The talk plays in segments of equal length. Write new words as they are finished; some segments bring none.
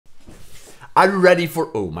Are you ready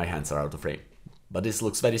for... Oh, my hands are out of frame. But this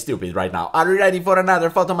looks very stupid right now. Are you ready for another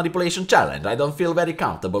photo manipulation challenge? I don't feel very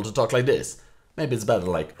comfortable to talk like this. Maybe it's better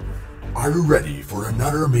like... Are you ready for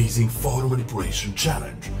another amazing photo manipulation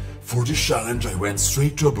challenge? For this challenge I went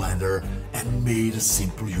straight to a blender and made a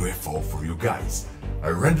simple UFO for you guys. I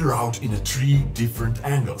render out in 3 different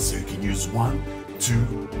angles, so you can use 1,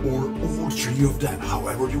 2 or all 3 of them,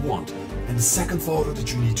 however you want. And the second photo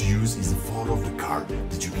that you need to use is a photo of the car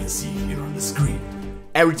that you can see here on the screen.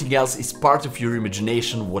 Everything else is part of your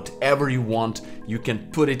imagination. Whatever you want, you can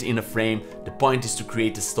put it in a frame. The point is to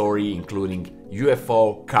create a story including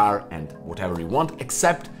UFO, car and whatever you want,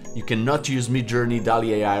 except you cannot use Midjourney,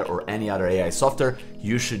 DALL-E AI or any other AI software.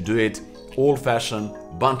 You should do it old-fashioned,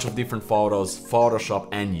 bunch of different photos, Photoshop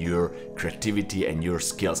and your creativity and your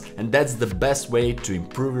skills. And that's the best way to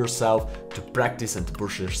improve yourself, to practice and to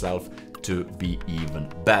push yourself to be even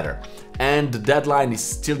better. And the deadline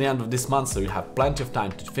is till the end of this month, so you have plenty of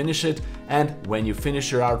time to finish it. And when you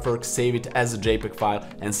finish your artwork, save it as a JPEG file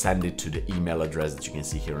and send it to the email address that you can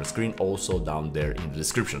see here on the screen, also down there in the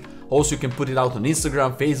description. Also, you can put it out on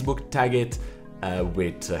Instagram, Facebook, tag it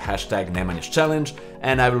with hashtag Nemanja's challenge,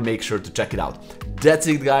 and I will make sure to check it out. That's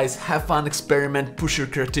it, guys. Have fun, experiment, push your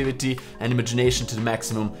creativity and imagination to the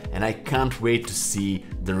maximum, and I can't wait to see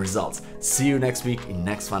the results. See you next week in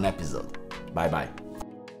next fun episode. Bye bye.